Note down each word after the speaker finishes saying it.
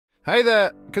Hey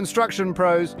there, construction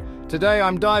pros. Today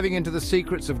I'm diving into the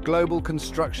secrets of global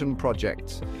construction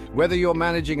projects. Whether you're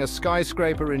managing a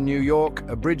skyscraper in New York,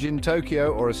 a bridge in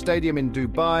Tokyo, or a stadium in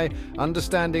Dubai,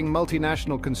 understanding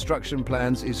multinational construction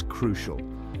plans is crucial.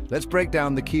 Let's break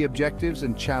down the key objectives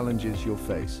and challenges you'll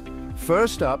face.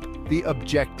 First up, the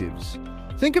objectives.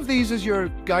 Think of these as your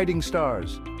guiding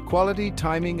stars. Quality,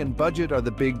 timing, and budget are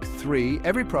the big three.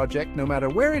 Every project, no matter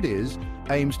where it is,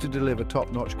 aims to deliver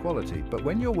top-notch quality. But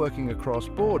when you're working across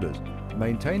borders,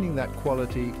 maintaining that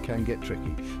quality can get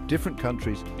tricky. Different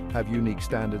countries have unique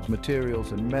standards,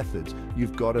 materials, and methods.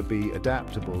 You've got to be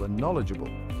adaptable and knowledgeable.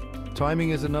 Timing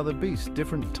is another beast.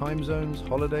 Different time zones,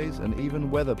 holidays, and even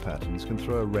weather patterns can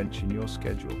throw a wrench in your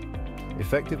schedule.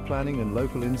 Effective planning and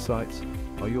local insights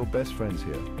are your best friends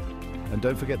here. And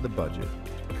don't forget the budget.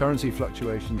 Currency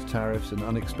fluctuations, tariffs, and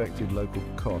unexpected local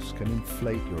costs can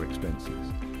inflate your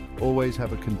expenses. Always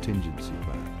have a contingency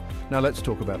plan. Now let's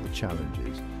talk about the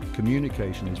challenges.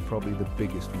 Communication is probably the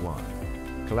biggest one.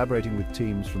 Collaborating with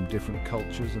teams from different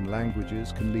cultures and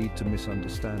languages can lead to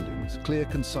misunderstandings. Clear,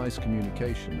 concise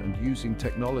communication and using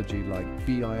technology like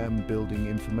BIM, building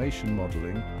information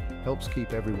modeling, helps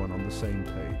keep everyone on the same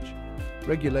page.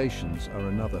 Regulations are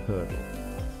another hurdle.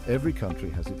 Every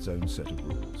country has its own set of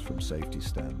rules, from safety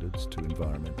standards to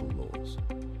environmental laws.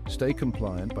 Stay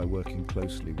compliant by working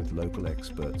closely with local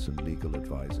experts and legal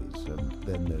advisors. And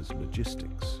then there's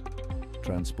logistics.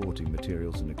 Transporting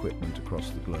materials and equipment across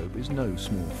the globe is no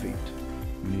small feat.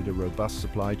 You need a robust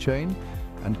supply chain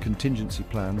and contingency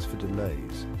plans for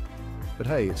delays. But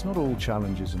hey, it's not all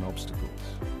challenges and obstacles.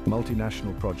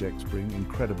 Multinational projects bring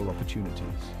incredible opportunities.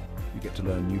 You get to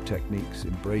learn new techniques,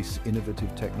 embrace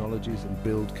innovative technologies, and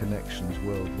build connections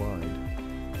worldwide.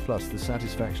 Plus, the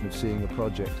satisfaction of seeing a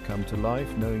project come to life,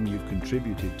 knowing you've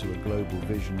contributed to a global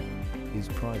vision, is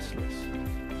priceless.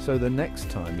 So the next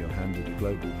time you're handed a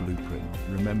global blueprint,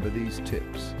 remember these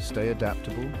tips. Stay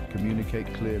adaptable,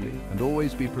 communicate clearly, and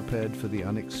always be prepared for the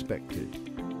unexpected.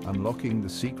 Unlocking the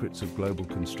secrets of global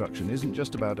construction isn't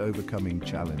just about overcoming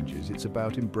challenges, it's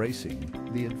about embracing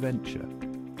the adventure.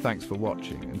 Thanks for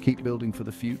watching, and keep building for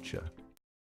the future.